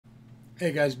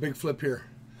Hey guys, Big Flip here.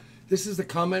 This is the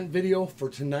comment video for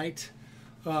tonight,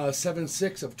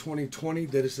 7/6 of 2020.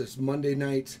 That is this Monday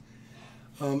night.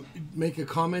 Make a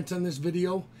comment on this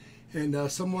video,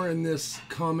 and somewhere in this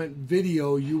comment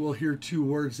video you will hear two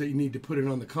words that you need to put in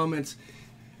on the comments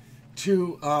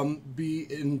to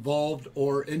be involved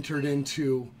or entered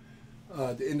into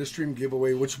the InduStream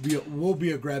giveaway, which will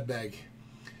be a grab bag.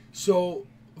 So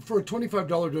for a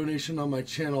 $25 donation on my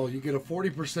channel, you get a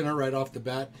 40%er right off the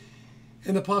bat,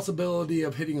 and the possibility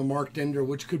of hitting a marked ender,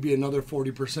 which could be another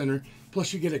 40%er.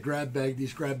 Plus you get a grab bag.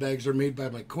 These grab bags are made by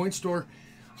my coin store.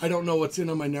 I don't know what's in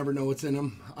them. I never know what's in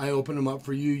them. I open them up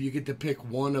for you. You get to pick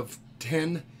one of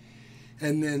 10.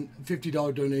 And then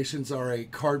 $50 donations are a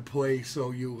card play.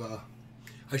 So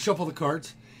I shuffle the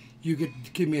cards. You get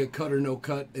to give me a cut or no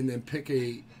cut, and then pick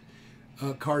a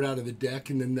card out of the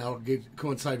deck, and then that'll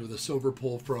coincide with a silver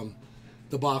pull from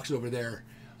the box over there.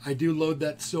 I do load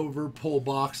that silver pull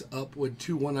box up with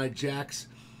 2 one-eyed jacks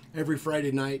every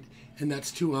Friday night, and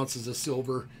that's 2 ounces of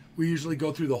silver. We usually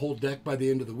go through the whole deck by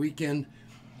the end of the weekend.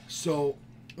 So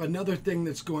another thing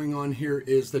that's going on here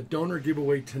is the donor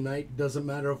giveaway tonight. Doesn't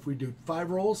matter if we do 5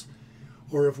 rolls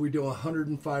or if we do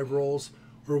 105 rolls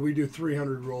or we do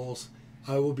 300 rolls.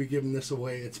 I will be giving this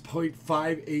away. It's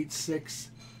 0.586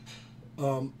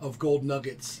 of gold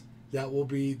nuggets. This will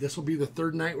be the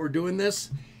 3rd night we're doing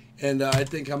this. And I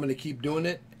think I'm going to keep doing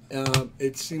it.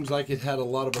 It seems like it had a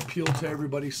lot of appeal to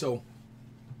everybody. So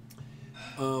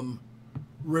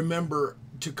remember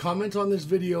to comment on this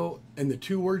video, and the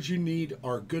 2 words you need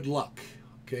are good luck.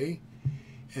 Okay?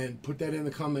 And put that in the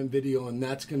comment video, and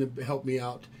that's going to help me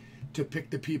out to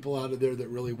pick the people out of there that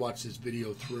really watch this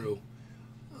video through.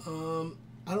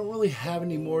 I don't really have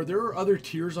any more. There are other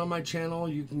tiers on my channel.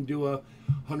 You can do a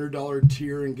 $100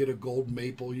 tier and get a gold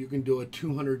maple. You can do a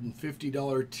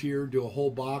 $250 tier, do a whole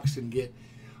box and get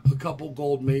a couple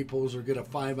gold maples, or get a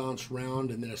 5-ounce round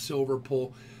and then a silver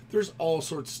pull. There's all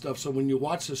sorts of stuff. So when you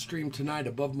watch the stream tonight,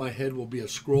 above my head will be a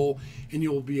scroll, and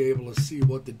you'll be able to see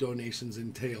what the donations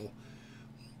entail.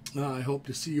 I hope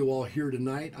to see you all here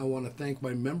tonight. I want to thank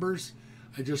my members.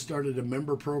 I just started a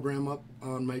member program up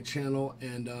on my channel,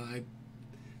 and I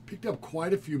picked up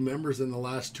quite a few members in the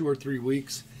last 2 or 3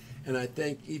 weeks, and I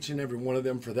thank each and every one of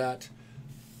them for that.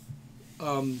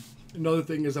 Another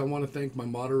thing is I want to thank my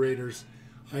moderators.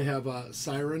 I have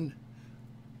Siren,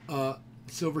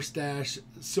 Silver Stash,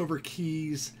 Silver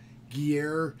Keys,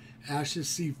 Gier, Ashes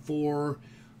C4,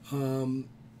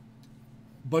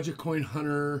 Budget Coin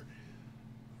Hunter,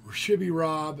 Shibby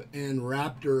Rob, and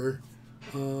Raptor.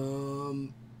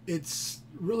 It's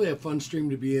really a fun stream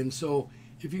to be in. So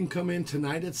if you can come in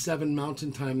tonight at 7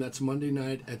 Mountain Time, that's Monday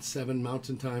night at 7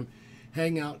 Mountain Time,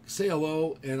 hang out, say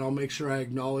hello, and I'll make sure I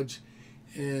acknowledge.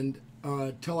 And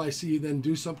till I see you, then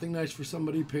do something nice for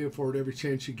somebody, pay it forward every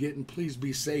chance you get, and please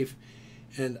be safe.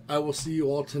 And I will see you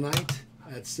all tonight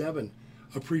at 7.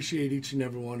 Appreciate each and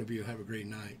every one of you. Have a great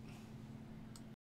night.